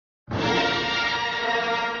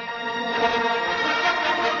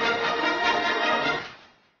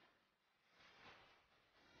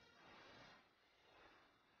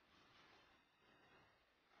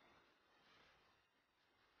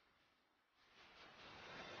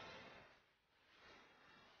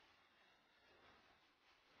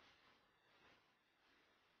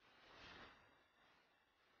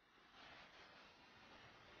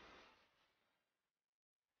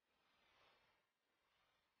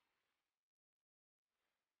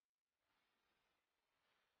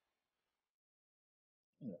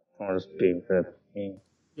Must be 15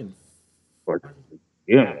 In- for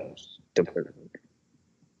stupid.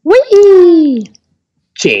 Whee!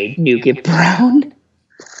 Jade Nougat Brown.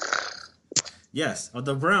 Yes, of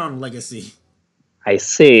the Brown legacy. I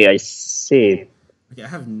see, I see. Okay, I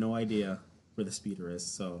have no idea where the speeder is,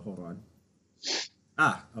 so hold on.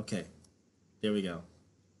 Ah, okay. There we go.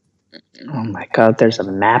 Oh my god, there's a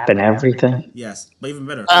map and everything. Yes, but even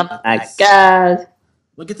better. Oh Look at my this. god.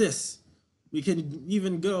 Look at this. We can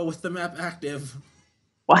even go with the map active.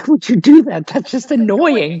 Why would you do that? That's just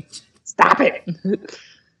annoying. Stop it.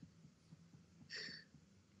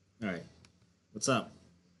 All right. What's up?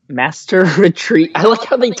 Master Retreat. I like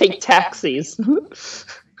how they take taxis.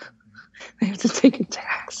 They have to take a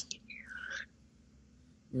taxi.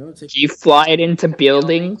 You know, Do you fly it into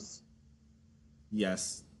buildings?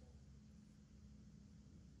 Yes.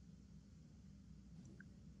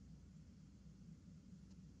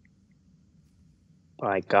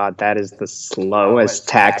 My god, that is the slowest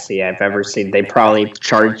taxi I've ever seen. They probably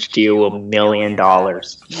charged you $1 million.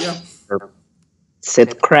 Yep. Or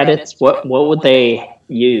Sith credits? What would they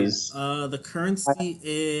use? The currency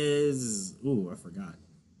is. Ooh, I forgot.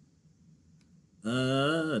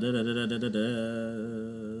 Da, da, da, da, da, da, da.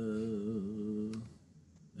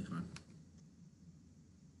 Wait, hold on.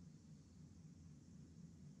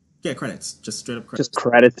 Yeah, credits. Just straight up credits. Just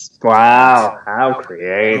credits. Wow, how I'll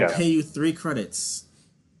creative. pay you 3 credits.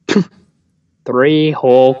 3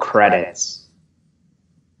 whole credits.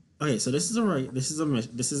 Okay, so this is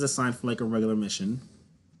a sign for like a regular mission.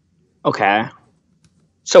 Okay.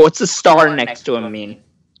 So what's the star next to him mean?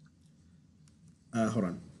 Hold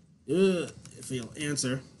on. If he'll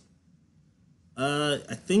answer. I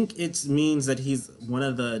think it means that he's one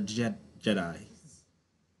of the Jedi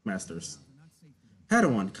masters.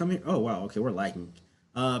 Padawan, come here. Oh wow, okay, we're lagging.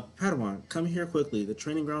 Padawan, come here quickly. The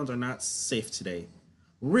training grounds are not safe today.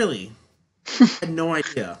 Really? I had no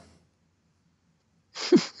idea.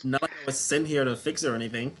 Not like I was sent here to fix it or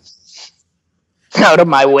anything. Out of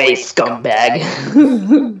my way, scumbag.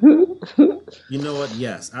 You know what?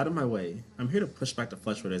 Yes, out of my way. I'm here to push back the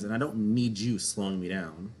flesh raiders, and I don't need you slowing me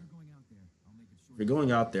down. If you're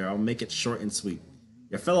going out there, I'll make it short and sweet.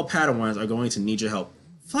 Your fellow Padawans are going to need your help.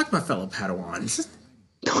 Fuck my fellow Padawans.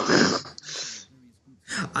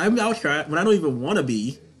 I'm out here when I don't even want to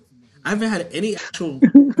be. I haven't had any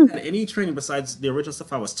training besides the original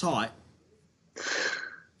stuff I was taught.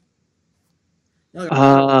 They're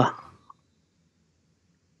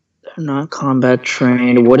not combat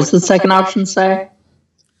trained. What does the second option say?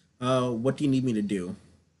 What do you need me to do?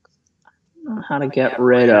 How to get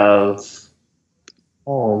rid of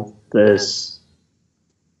all this.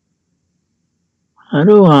 How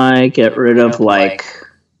do I get rid of, like...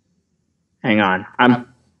 Hang on.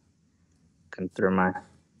 I'm looking through my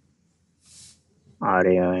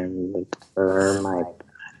audio and blur my...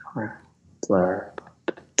 Blur.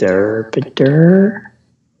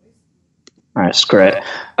 Alright, screw it.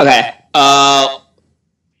 Okay.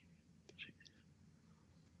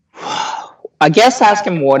 I guess ask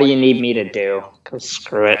him, what do you need me to do? Because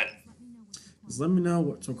screw it. Just let me know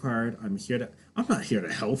what's required. I'm not here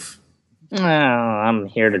to help. Well, I'm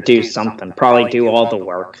here to do something. Probably do all the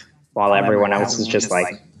work while everyone else is just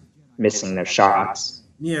like missing their shots.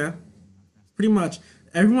 Yeah, pretty much.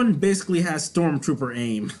 Everyone basically has stormtrooper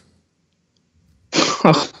aim.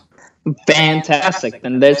 Fantastic.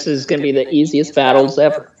 Then this is going to be the easiest battles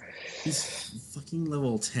ever. He's fucking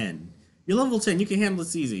level 10. You're level 10. You can handle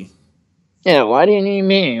this easy. Yeah, why do you need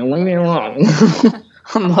me? Leave me alone.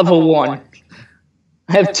 I'm level 1.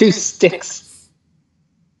 I have 2 sticks.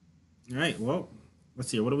 Alright, well, let's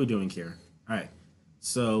see. What are we doing here? Alright,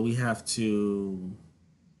 so we have to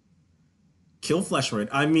kill flesh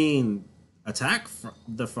raiders. I mean, attack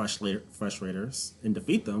the flesh raiders and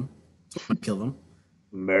defeat them. Kill them.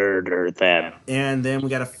 Murder them. And then we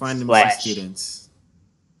gotta find them Flesh. students.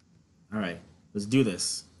 Alright, let's do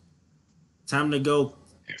this. Time to go.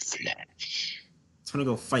 Flesh. Time to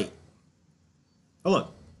go fight. Oh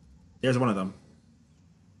look, there's one of them.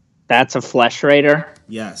 That's a flesh raider?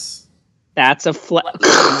 Yes. That's a flesh...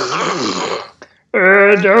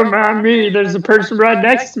 don't mind me. There's a person right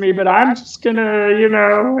next to me, but I'm just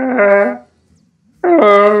gonna,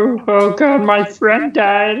 oh God, my friend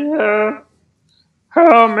died.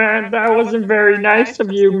 Oh man, that wasn't very nice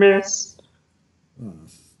of you, miss.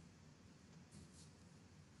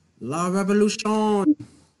 La Revolution!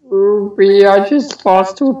 I just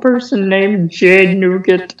lost to a person named Jade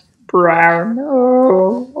Nougat Brown.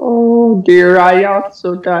 Oh dear, I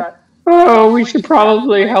also died. Oh, we should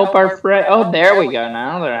probably help our friend. Oh, there we go.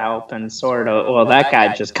 Now they're helping, sort of. Well, that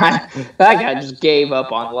guy just gave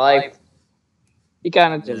up on life. He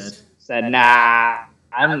kind of Dead. just said, "Nah,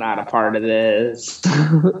 I'm not a part of this."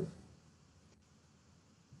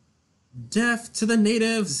 Death to the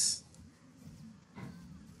natives.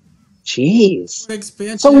 Jeez.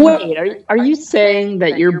 Expansion. So wait, are you saying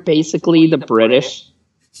that you're basically the British?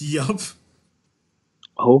 Yup.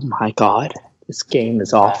 Oh my god, this game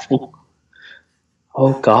is awful.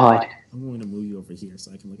 Oh god. I'm going to move you over here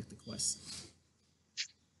so I can look at the quest.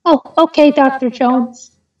 Oh, okay, Dr.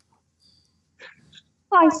 Jones.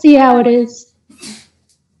 I see how it is.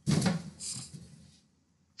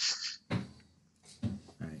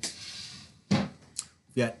 Alright. We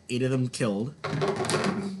got 8 of them killed.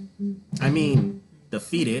 I mean,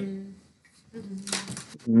 defeated.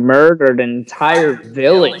 Murdered an entire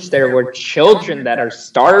village. There were children that are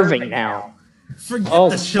starving now. Forget Oh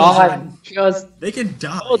the children. God, They can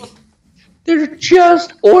die. they're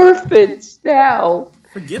just orphans now.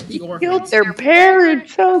 Forget the You orphans. killed their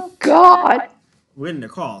parents. Oh God. We're in the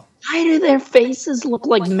call. Why do their faces look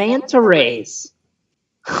like manta rays?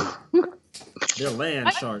 They're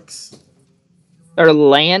land sharks. They're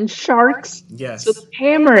land sharks? Yes. So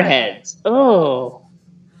hammerheads. Oh.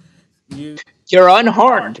 You You're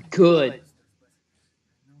unharmed. Good.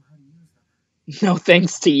 No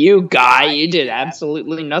thanks to you, guy. You did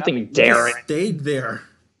absolutely nothing, Darren. stayed there.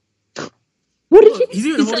 What did you? He's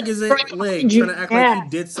even holding his leg, trying to act like he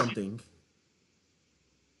did something.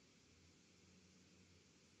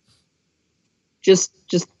 Just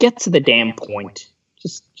get to the damn point.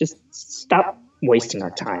 Just stop wasting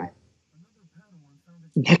our time.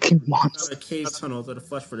 Nick monster. The cave tunnel that the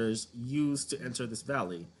flesh fritters used to enter this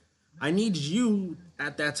valley. I need you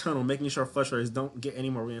at that tunnel, making sure flesh fritters don't get any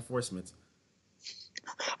more reinforcements.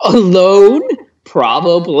 Alone?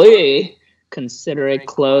 Probably. Consider it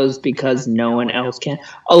closed because no one else can.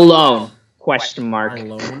 Alone? Question mark.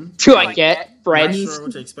 Alone? Do I get friends? I'm not sure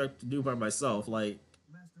what to expect to do by myself. Like,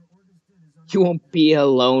 you won't be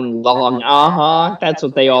alone long. That's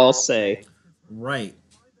what they all say. Right.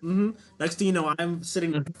 Next thing you know, I'm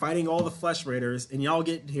sitting fighting all the flesh raiders, and y'all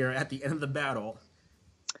get here at the end of the battle.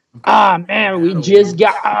 Man, we just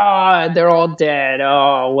got. They're all dead.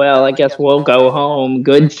 Oh, well, I guess we'll go home.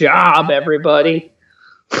 Good job, everybody.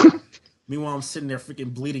 Meanwhile, I'm sitting there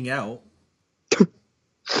freaking bleeding out.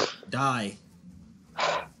 Die.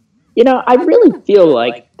 You know, I really feel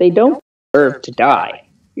like they don't deserve to die.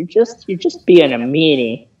 You're just being a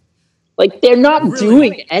meanie. Like, they're not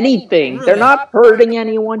doing anything. They're not hurting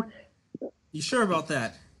anyone. You sure about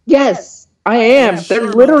that? Yes, I am.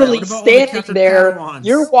 They're literally standing there. Padawans?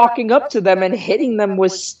 You're walking up to them and hitting them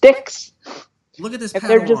with sticks. Look at this and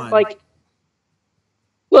they're just like,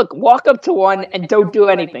 look, walk up to one and don't do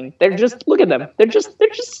anything. They're just, look at them. They're just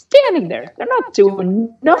standing there. They're not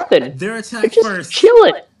doing nothing. They're attacked first.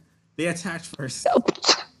 Chilling. They attacked first.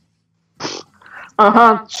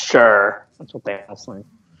 Sure. That's what they're saying.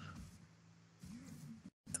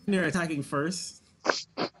 They're attacking first.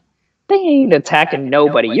 They ain't attacking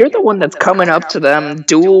nobody. You're the one that's coming up to them,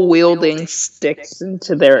 dual wielding sticks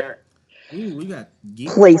into their we got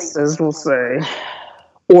places, we'll say.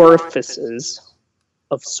 Orifices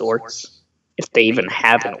of sorts. If they even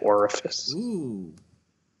have an orifice. Ooh.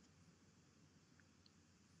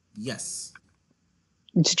 Yes.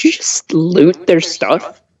 Did you just loot their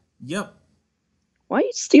stuff? Yep. Why are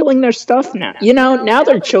you stealing their stuff now? You know, now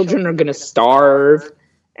their children are going to starve,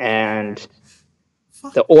 and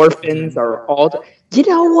the orphans are all... You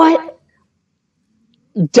know what?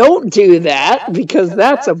 Don't do that, because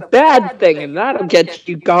that's a bad thing, and that'll get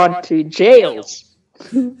you gone to jails.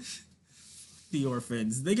 The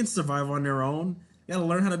orphans. They can survive on their own. You gotta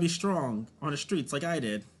learn how to be strong on the streets like I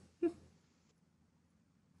did.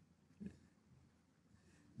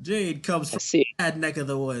 Jade comes from that neck of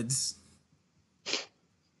the woods.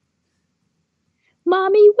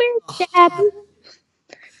 Mommy, where's Daddy?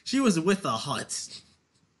 She was with a hut.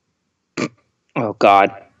 Oh,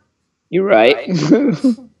 God. You're right.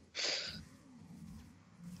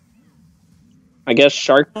 I guess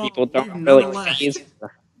shark people don't really phase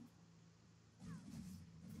her.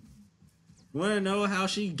 You wanna know how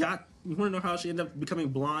she ended up becoming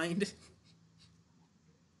blind?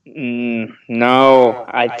 No.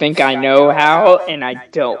 I think I know how, and I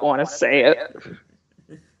don't want to say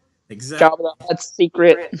it. Exactly. That's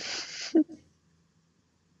secret.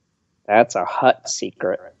 That's a hut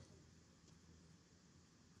secret.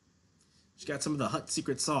 She got some of the hut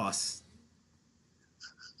secret sauce.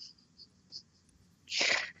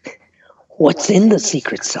 What's in the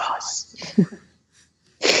secret sauce?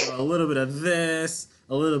 A little bit of this,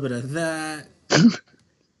 a little bit of that.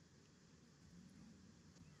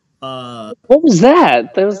 What was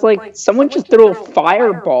that? There was like someone just threw a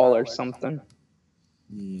fireball or something.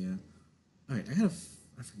 Yeah. All right.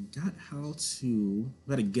 I forgot how to. I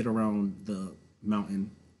gotta get around the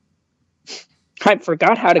mountain. I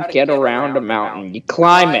forgot how to get around a mountain. You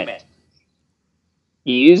climb it.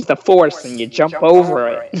 You use the force and you jump over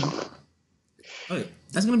it. Okay,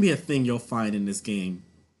 that's gonna be a thing you'll find in this game.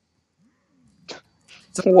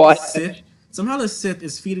 Somehow the What? Sith, somehow the Sith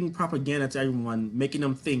is feeding propaganda to everyone, making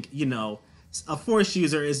them think, a Force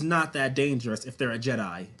user is not that dangerous if they're a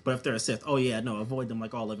Jedi, but if they're a Sith, oh yeah, no, avoid them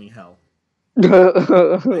like all living hell.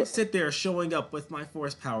 I sit there showing up with my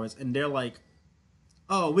Force powers, and they're like,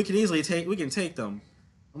 "Oh, we can take them."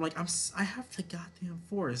 I'm like, I have the goddamn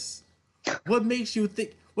Force. What makes you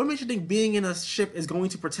think? What makes you think being in a ship is going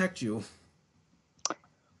to protect you?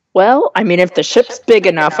 Well, I mean, if the ship's big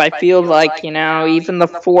enough, I feel like, even the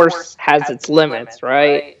force has its limits,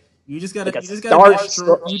 right? Like a You just gotta be Star a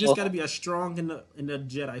strong. You just gotta Destroyer. be a strong in the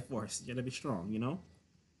Jedi Force. You gotta be strong. You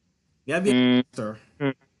gotta be a Mm. master.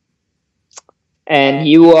 And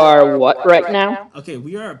you are what right now? Okay,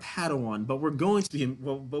 we are a Padawan, but we're going to be.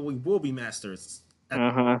 Well, but we will be masters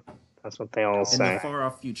Uh huh. That's what they all in the say. far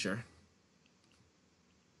off future.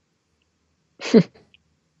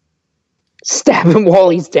 Stab him while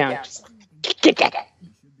he's down. Just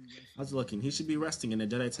I was looking. He should be resting in the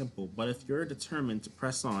Jedi Temple, but if you're determined to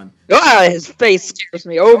press on, ah, his face scares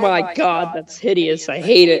me. Oh my god, that's hideous. I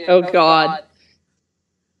hate it. Oh god.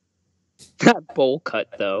 That bowl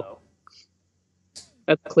cut, though.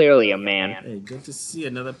 That's clearly a man. hey, good to see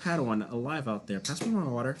another Padawan alive out there. Pass me my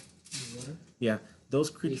water. Yeah, those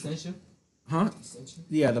creatures. Huh?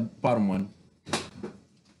 Yeah, the bottom one.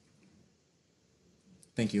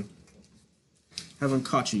 Thank you. Haven't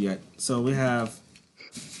caught you yet. So we have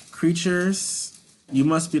creatures. You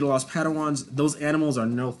must be the lost Padawans. Those animals are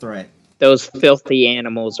no threat. Those filthy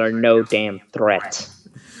animals are no damn threat.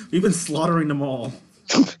 We've been slaughtering them all.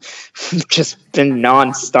 Just been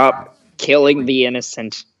non-stop killing the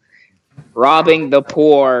innocent, robbing the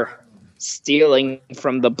poor, stealing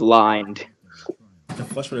from the blind. The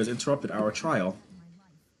flesh has interrupted our trial.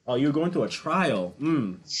 Oh, you're going through a trial.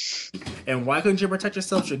 And why couldn't you protect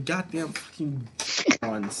yourselves, you goddamn fucking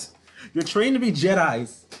ones? You're trained to be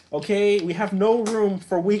Jedi's. Okay? We have no room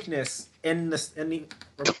for weakness in the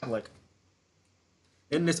Republic.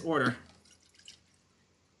 In this order.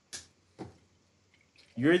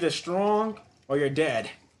 You're either strong or you're dead.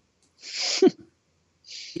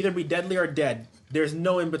 Either be deadly or dead. There's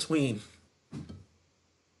no in between.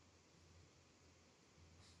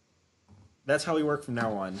 That's how we work from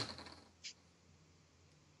now on.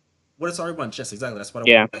 What a sorry bunch. Yes, exactly. That's what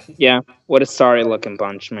I Yeah, want. yeah. What a sorry looking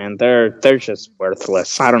bunch, man. They're just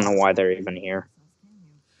worthless. I don't know why they're even here.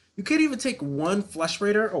 You can't even take one flesh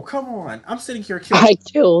raider? Oh, come on. I'm sitting here killing. I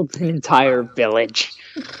killed an entire village.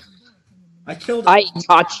 I killed. I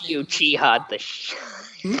Itachi Uchiha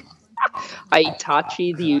Hmm? I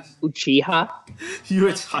Itachi the Uchiha. You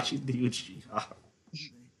were touching the Uchiha.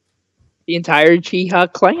 The entire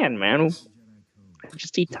Uchiha clan, man.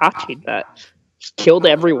 Just Itachi that. Just killed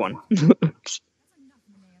everyone.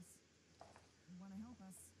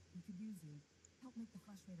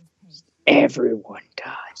 Everyone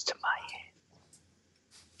dies to my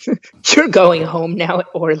hand. You're going home now,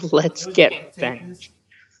 or let's get revenge.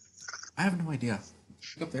 I have no idea.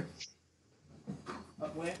 Check up there.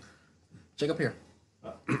 Check up here.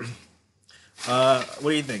 What do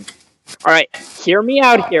you think? All right, hear me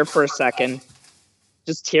out here for a second.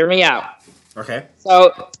 Just hear me out. Okay.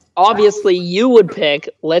 So, obviously, you would pick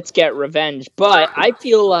let's get revenge, but I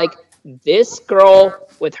feel like this girl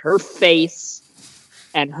with her face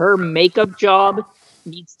and her makeup job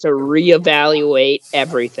needs to reevaluate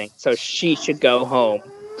everything. So she should go home.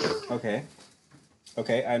 Okay.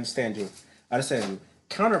 Okay, I understand you. I understand you.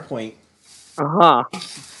 Counterpoint. Uh huh.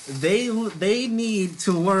 They need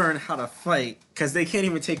to learn how to fight because they can't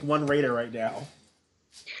even take one raider right now.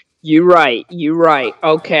 You right. You right.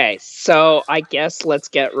 Okay, so I guess let's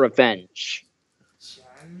get revenge.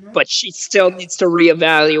 But she still needs to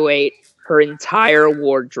reevaluate her entire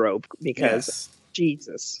wardrobe because Yes.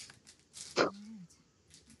 Jesus.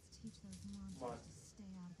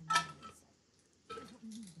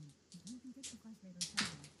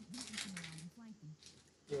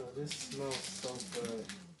 Yo, this smells so good.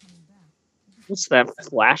 What's that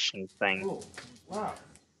flashing thing? Oh, wow.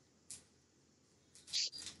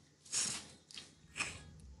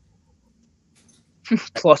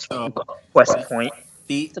 Plus So, one quest point.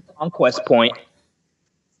 defeat, It's a conquest point.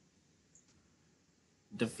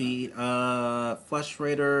 defeat, flesh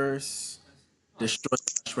raiders, destroy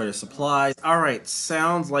flesh raider supplies. All right,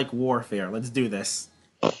 sounds like warfare. Let's do this.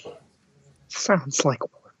 Sounds like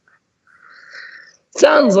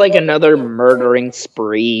Sounds like another murdering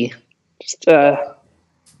spree. Just,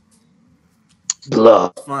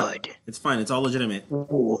 blood. Fine. It's fine. It's all legitimate.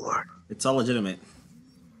 War. It's all legitimate.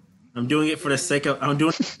 I'm doing it for the sake of. I'm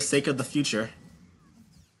doing it for the sake of the future.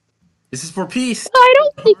 This is for peace. I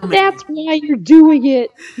don't think that's why you're doing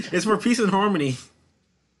it. It's for peace and harmony.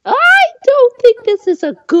 I don't think this is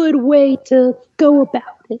a good way to go about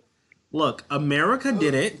it. Look, America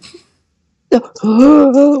did it.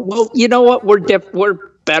 Well, you know what? We're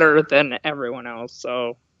better than everyone else,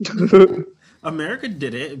 so. America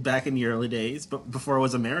did it back in the early days, but before it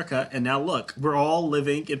was America, and now look, we're all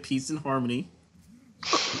living in peace and harmony.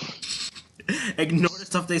 Ignore the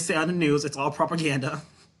stuff they say on the news; it's all propaganda.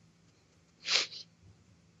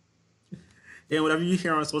 And whatever you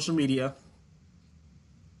hear on social media,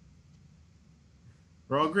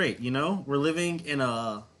 we're all great. You know, we're living in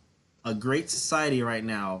a great society right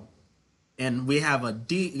now, and we have a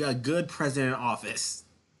good president in office.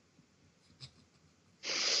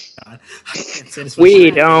 God, I can't say this with a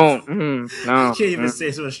straight don't. face. No. I can't even say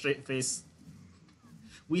this with a straight face.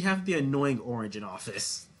 We have the annoying orange in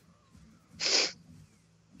office.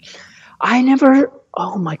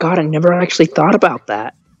 Oh my god, I never actually thought about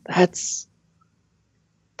that.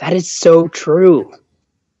 That is so true.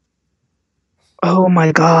 Oh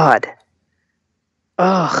my god.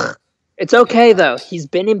 Ugh. It's okay though. He's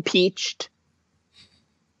been impeached.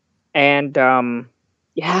 And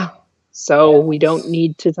yeah. So we don't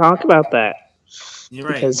need to talk about that. You're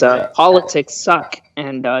right. Because politics suck,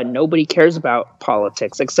 and nobody cares about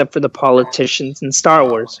politics except for the politicians in Star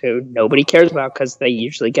Wars, who nobody cares about because they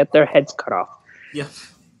usually get their heads cut off. Yep.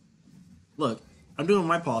 Look, I'm doing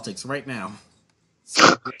my politics right now.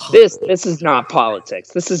 This is not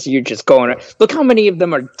politics. This is you just going. Look how many of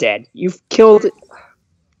them are dead. You've killed.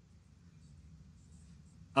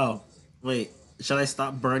 Oh, wait. Should I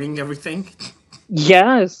stop burning everything?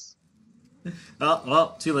 Yes. Oh,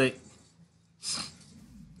 well, too late.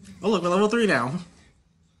 Oh, look, we're level 3 now.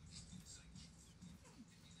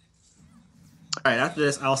 Alright, after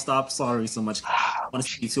this, I'll stop slaughtering so much. I want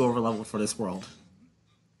to be too overleveled for this world.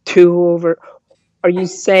 Too over. Are you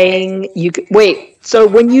saying you wait? So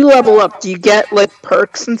when you level up, do you get like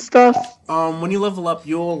perks and stuff? When you level up,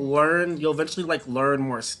 you'll eventually like learn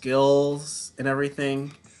more skills and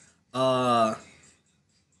everything. Yeah,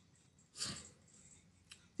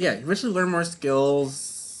 you eventually learn more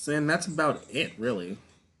skills, and that's about it, really.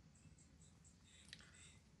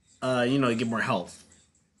 You get more health.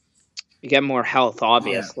 You get more health,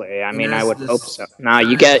 obviously. Yeah. I mean, I would hope so. No,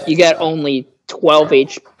 you get only 12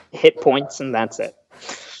 hit points, and that's it.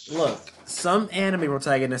 Look, some anime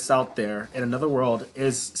protagonist out there in another world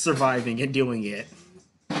is surviving and doing it.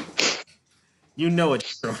 You know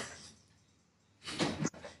it's true.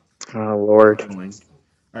 Oh Lord! All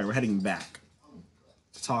right, we're heading back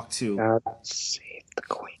to talk to. God save the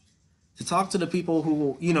queen. To talk to the people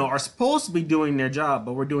who are supposed to be doing their job,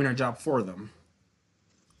 but we're doing our job for them.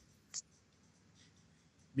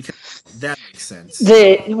 Because that makes sense.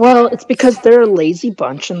 Well, it's because they're a lazy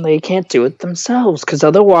bunch and they can't do it themselves. Because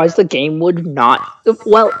otherwise, the game would not.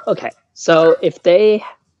 Well, okay. So if they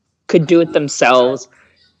could do it themselves,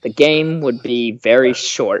 the game would be very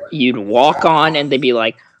short. You'd walk on and they'd be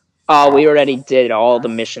like, "Oh, we already did all the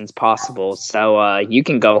missions possible, so you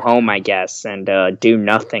can go home, I guess, and do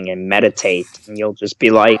nothing and meditate." And you'll just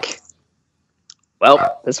be like,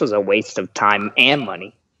 "Well, this was a waste of time and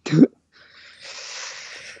money."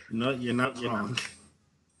 No, you're not wrong.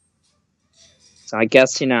 So I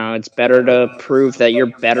guess, it's better to prove that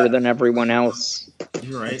you're better than everyone else.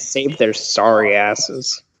 You're right. Save their sorry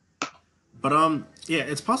asses. But yeah,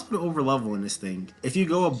 it's possible to overlevel in this thing. If you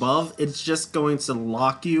go above, it's just going to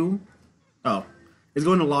lock you. Oh, it's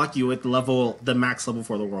going to lock you at the max level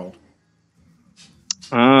for the world.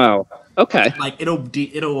 Oh, okay. Like it'll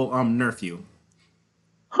nerf you.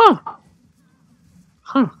 Huh.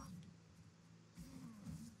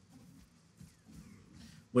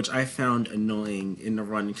 Which I found annoying in the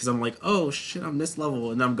run because I'm like, oh shit, I'm this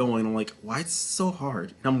level, and I'm going. I'm like, why it's so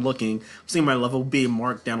hard? And I'm looking, I'm seeing my level being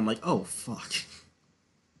marked down. I'm like, oh fuck.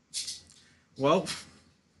 Well,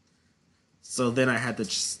 so then I had to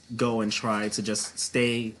just go and try to just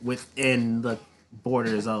stay within the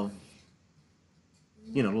borders of,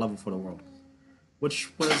 level for the world, which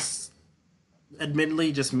was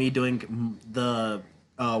admittedly just me doing the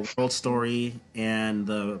world story and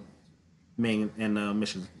the main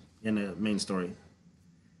mission in the main story.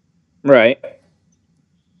 Right.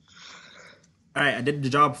 All right, I did the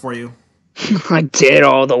job for you. I did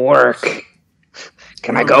all the work.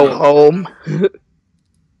 Can I go home?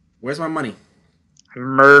 Where's my money? I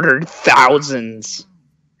murdered thousands.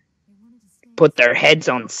 put their heads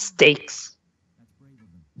on stakes.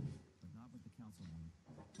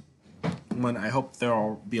 When I hope they'll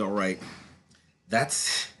all be all right.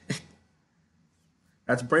 That's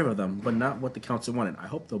that's brave of them, but not what the council wanted. I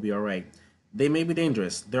hope they'll be all right. They may be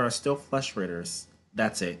dangerous. There are still flesh raiders.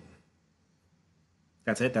 That's it.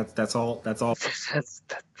 That's it. That's all. That's all.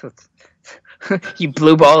 You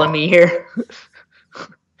blue balling me here.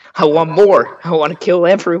 I want more. I want to kill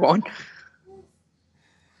everyone.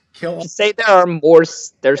 Kill all. Just say there are more.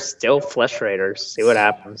 There's still flesh raiders. See what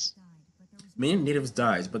happens. Many natives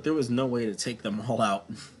dies, but there was no way to take them all out.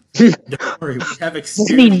 Many Don't worry, we have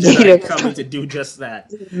experienced Jedi natives. coming to do just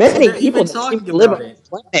that. Many They're people even that seem talking to live about on it. the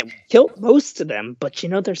planet. We killed most of them, but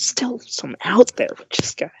there's still some out there. We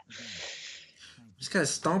just gotta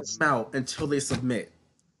stomp them out until they submit.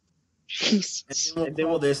 Jesus. And then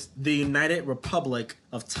we'll this the United Republic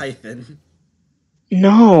of Typhon.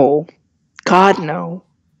 No. God, no.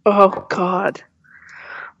 Oh, God.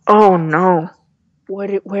 Oh, no.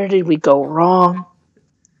 Where did we go wrong?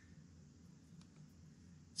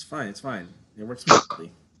 It's fine. It's fine. It works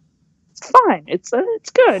perfectly. It's fine. It's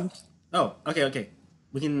good. Oh, okay.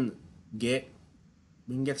 We can get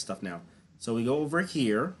stuff now. So we go over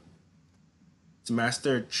here to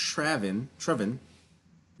Master Trevin, the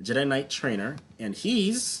Jedi Knight trainer, and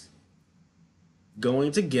he's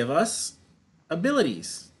going to give us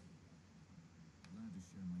abilities.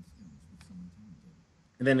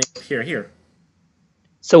 And then here.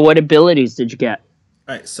 So what abilities did you get?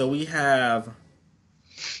 All right, so we have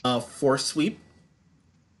a Force Sweep.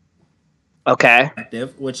 Okay.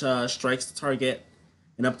 Active, which strikes the target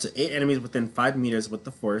and up to 8 enemies within 5 meters with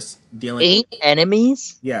the Force, dealing 8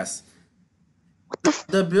 enemies? Yes. What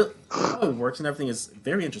the how it works and everything is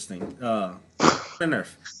very interesting. Nerf.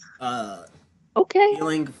 Okay.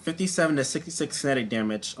 Dealing 57 to 66 kinetic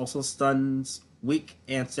damage. Also stuns weak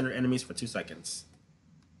and center enemies for 2 seconds.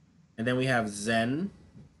 And then we have Zen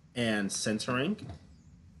and Centering.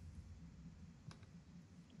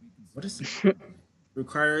 What is it?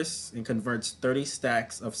 Requires and converts 30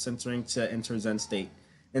 stacks of centering to enter Zen state,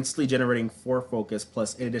 instantly generating 4 focus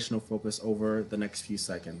plus 8 additional focus over the next few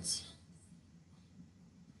seconds.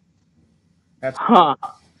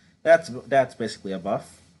 That's basically a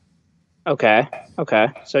buff. Okay.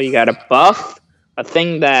 So you got a buff, a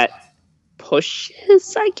thing that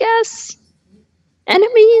pushes, I guess,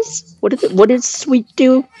 enemies. What does Sweet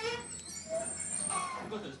do?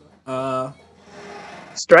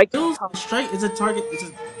 Strike. Strike is a target. It's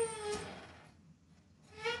a...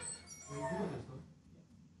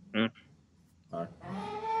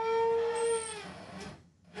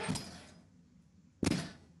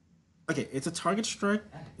 Okay, it's a target strike.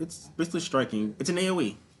 It's basically striking. It's an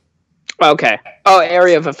AoE. Okay. Oh,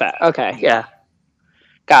 area of effect. Okay, yeah.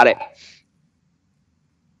 Got it.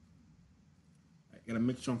 I gotta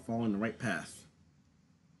make sure I'm following the right path.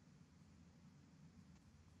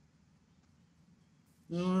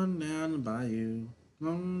 Going down the bayou.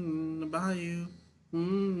 The bayou.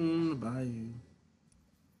 The bayou.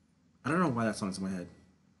 I don't know why that song's in my head.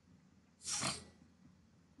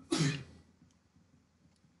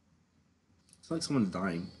 It's like someone's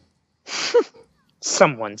dying.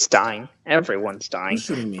 Someone's dying. Everyone's dying. Who's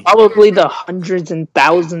shooting me? Probably the hundreds and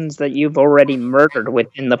thousands that you've already murdered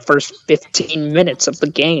within the first 15 minutes of the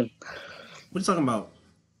game. What are you talking about?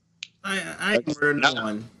 I murdered no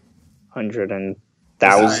one. 100,000.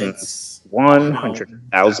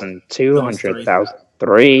 100,000. 200,000.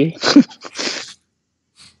 3.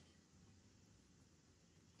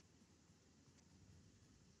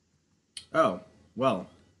 Oh, well.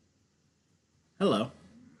 Hello.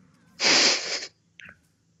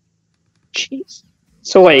 Jeez.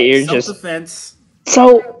 So wait, you're just self-defense.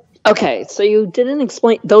 So okay, so you didn't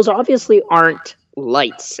explain. Those obviously aren't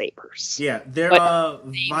lightsabers. Yeah, they're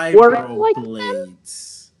vibro like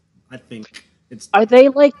blades. I think it's. Are they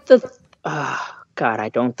like the? God, I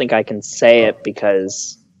don't think I can say it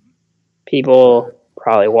because people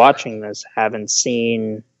probably watching this haven't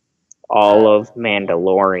seen all of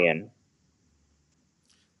Mandalorian.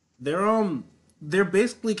 They're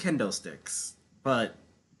basically kendo sticks, but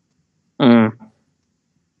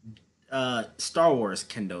Star Wars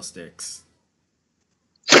kendo sticks.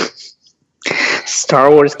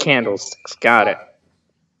 Star Wars candlesticks, got it.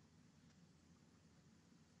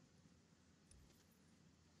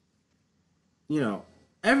 You know,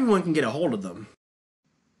 everyone can get a hold of them.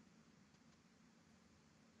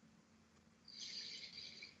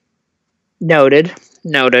 Noted.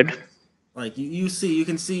 Like you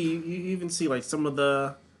even see like some of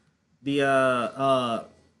the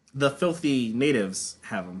filthy natives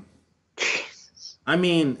have them. Jesus. I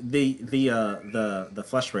mean the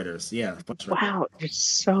flesh raiders. Yeah, the flesh raiders. Wow, you're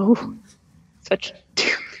such.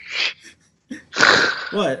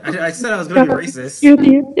 What? I said I was gonna be God,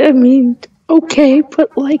 racist. I mean, okay,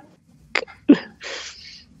 but like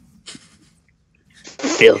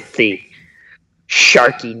filthy,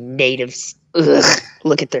 sharky natives. Ugh,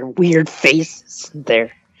 look at their weird faces.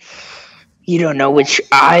 You don't know which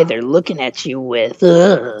eye they're looking at you with.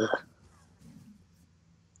 Ugh.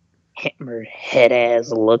 Hammerhead ass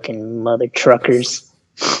looking mother truckers.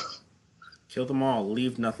 Kill them all.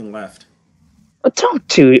 Leave nothing left. But don't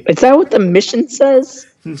do it. Is that what the mission says?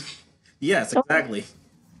 Yes, Don't, exactly.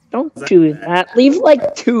 don't Exactly do that. Leave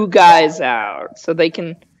like 2 guys out so they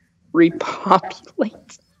can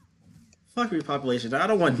repopulate. Fuck repopulation. I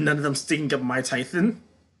don't want none of them sticking up my Titan.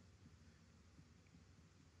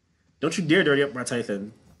 Don't you dare dirty up my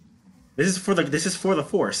Titan. This is for the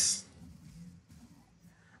Force.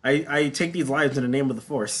 I take these lives in the name of the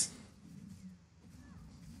Force.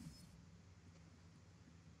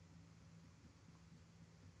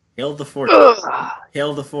 Hail the Force. Ugh.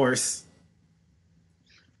 Hail the Force.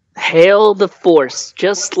 Hail the Force,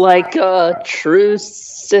 just like a true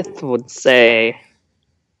Sith would say.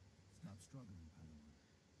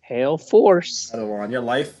 Hail Force. Padawan, your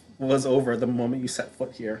life was over the moment you set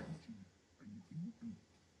foot here.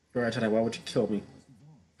 Alright, Jedi, why would you kill me?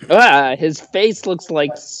 Ah, his face looks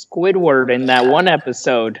like Squidward in that one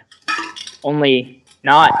episode. Only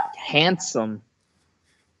not handsome.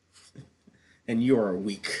 And you are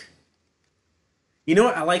weak. You know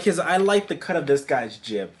what? I like the cut of this guy's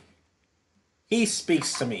jib. He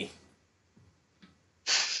speaks to me.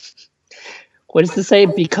 What does it say?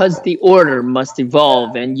 Because the order must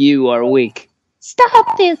evolve and you are weak.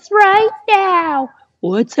 Stop this right now!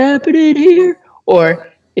 What's happening here? Or,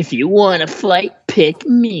 if you want to fight, pick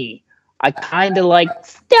me. I kinda like,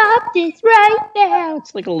 stop this right now!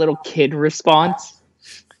 It's like a little kid response.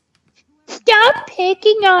 Stop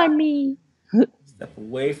picking on me! Step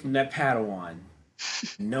away from that Padawan.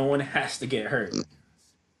 No one has to get hurt.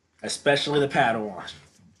 Especially the Padawan.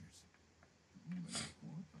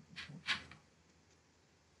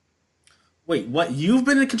 Wait, what? You've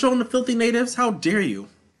been in control of the filthy natives? How dare you?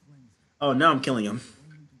 Oh, now I'm killing him.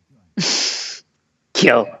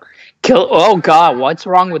 Kill. Oh god, what's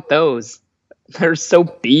wrong with those? They're so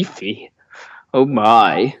beefy. Oh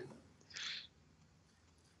my.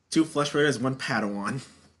 2 flesh raiders, 1 Padawan.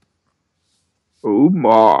 Oh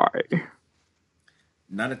my.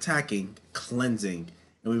 Not attacking, cleansing.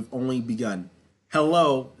 And we've only begun.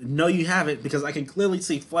 Hello? No, you haven't, because I can clearly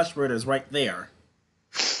see flesh raiders right there.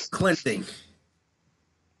 Cleansing.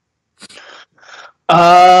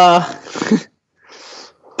 Can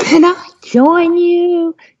I join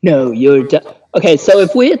you? No, you're okay, so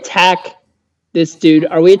if we attack this dude,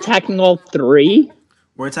 are we attacking all 3?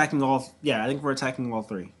 We're attacking all. Yeah, I think we're attacking all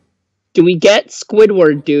 3. Do we get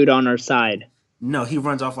Squidward dude on our side? No, he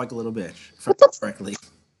runs off like a little bitch. Correctly.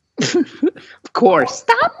 Of course.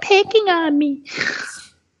 Stop picking on me.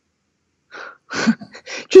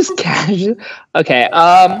 Just casual. Okay,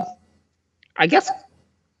 I guess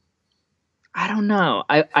I don't know.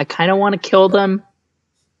 I kind of want to kill them,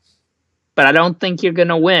 but I don't think you're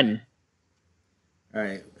gonna win. All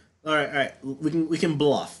right. We can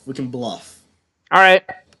bluff. We can bluff. All right.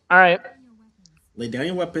 Lay down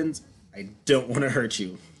your weapons. I don't want to hurt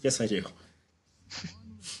you. Yes, I do.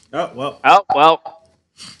 Oh well. Oh well.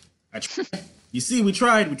 I tried. You see, we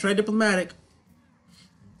tried. We tried diplomatic.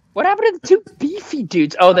 What happened to the 2 beefy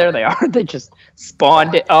dudes? Oh, there they are. They just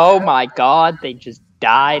spawned it. Oh my god, they just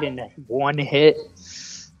died in one hit.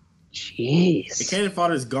 Jeez. The cannon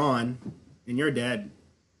fodder's gone, and you're dead.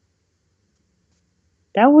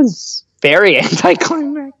 That was very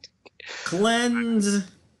anticlimactic. Cleanse.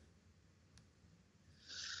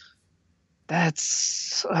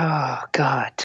 That's oh god.